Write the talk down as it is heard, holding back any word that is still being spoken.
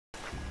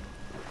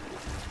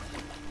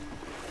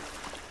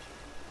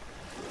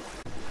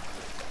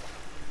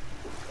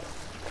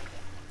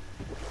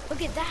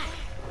Look at that.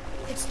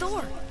 It's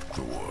Thor.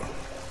 Thor,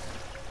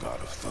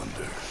 god of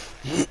thunder.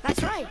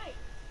 That's right.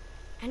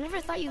 I never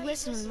thought you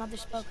listened when Mother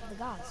spoke of the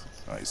gods.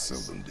 I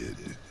seldom did.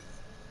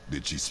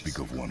 Did she speak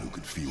of one who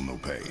could feel no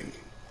pain?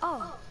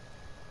 Oh.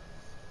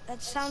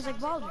 That sounds like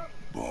Baldur.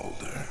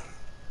 Baldur.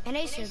 An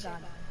Aesir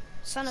god.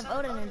 Son of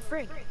Odin and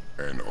Frigg.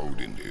 And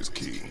Odin is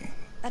king.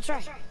 That's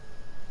right.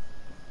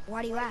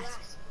 Why do you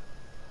ask?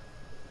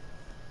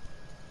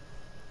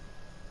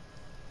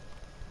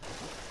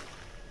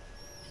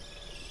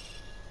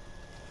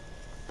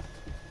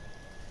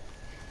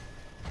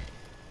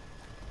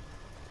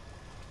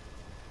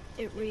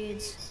 It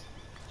reads,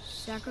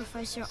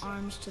 sacrifice your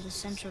arms to the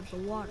center of the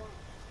water.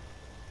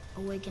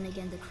 Awaken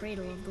again the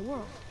cradle of the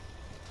world.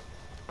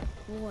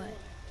 What?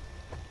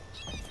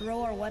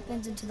 Throw our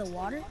weapons into the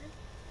water?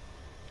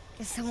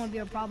 Guess that won't be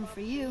a problem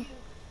for you.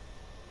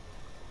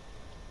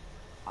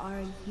 Are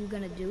you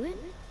gonna do it?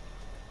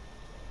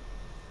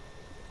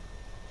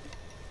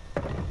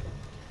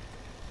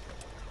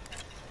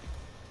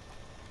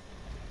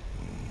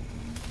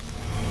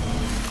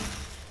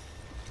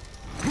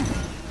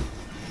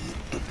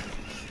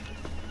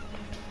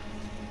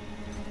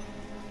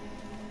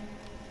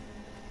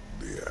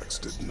 The axe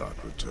did not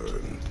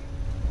return.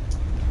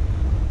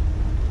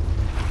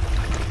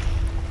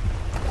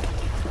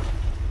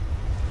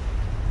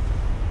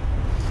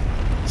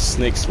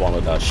 Snake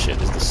swallowed that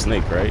shit. It's the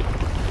snake, right?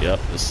 Yep,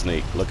 the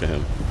snake. Look at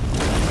him.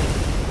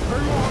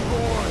 Hurry on,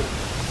 boy!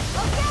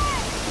 Okay!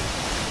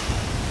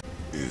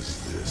 Is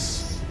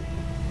this?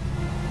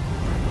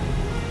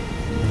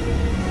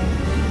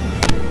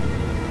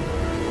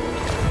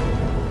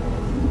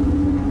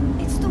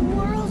 It's the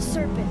world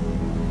serpent.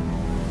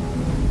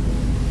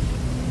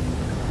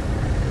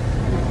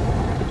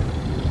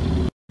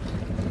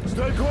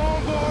 Stay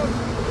calm, boy!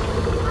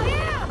 I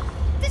am!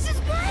 This is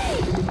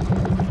great!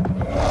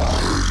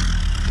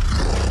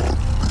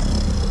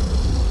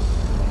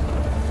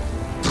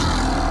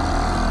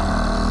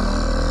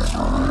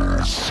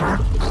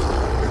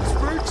 It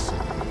speaks?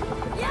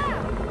 Yeah!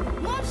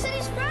 Mom said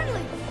he's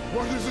friendly!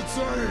 What is it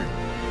saying?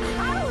 I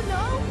don't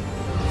know!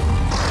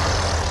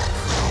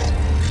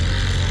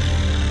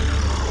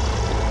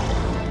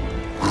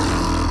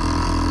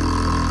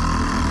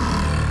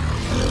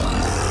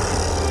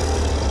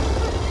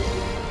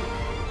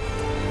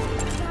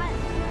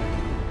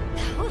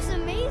 That was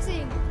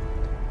amazing!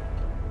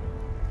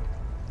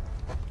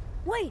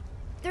 Wait!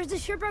 There's the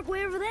shipwreck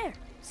way over there.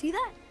 See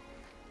that?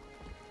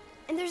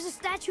 And there's a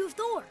statue of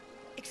Thor.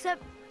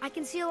 Except I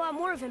can see a lot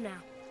more of him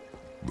now.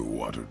 The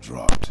water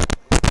dropped.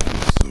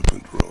 The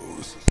serpent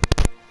rose.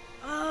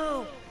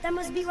 Oh, that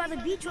must be why the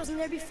beach wasn't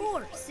there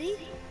before, see?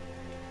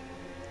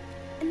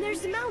 And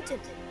there's the mountain.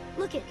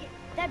 Look it,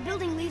 that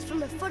building leads from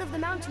the foot of the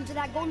mountain to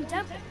that golden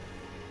temple.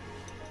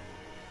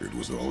 It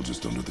was all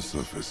just under the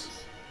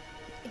surface.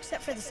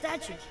 Except for the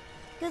statue.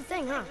 Good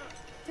thing, huh?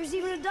 There's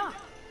even a dock.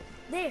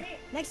 There,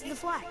 next to the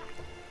flag.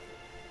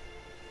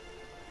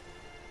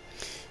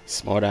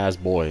 Smart ass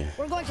boy.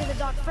 We're going to the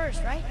dock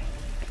first, right?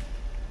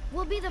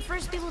 We'll be the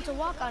first people to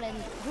walk on it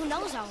in who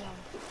knows how long.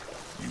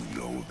 You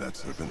know of that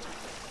serpent?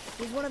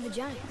 He's one of the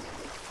giants.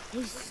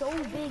 He's so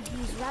big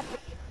he's wrapped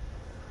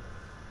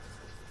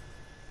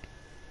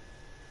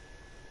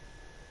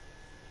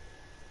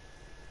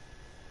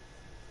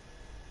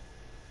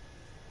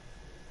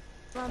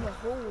around the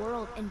whole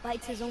world and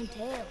bites his own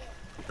tail.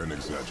 An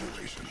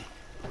exaggeration.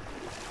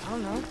 I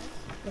don't know.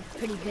 Looked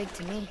pretty big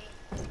to me.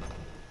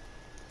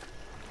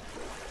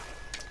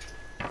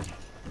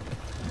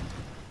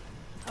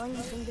 How long do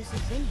you think this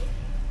has been here?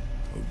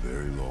 A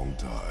very long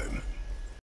time.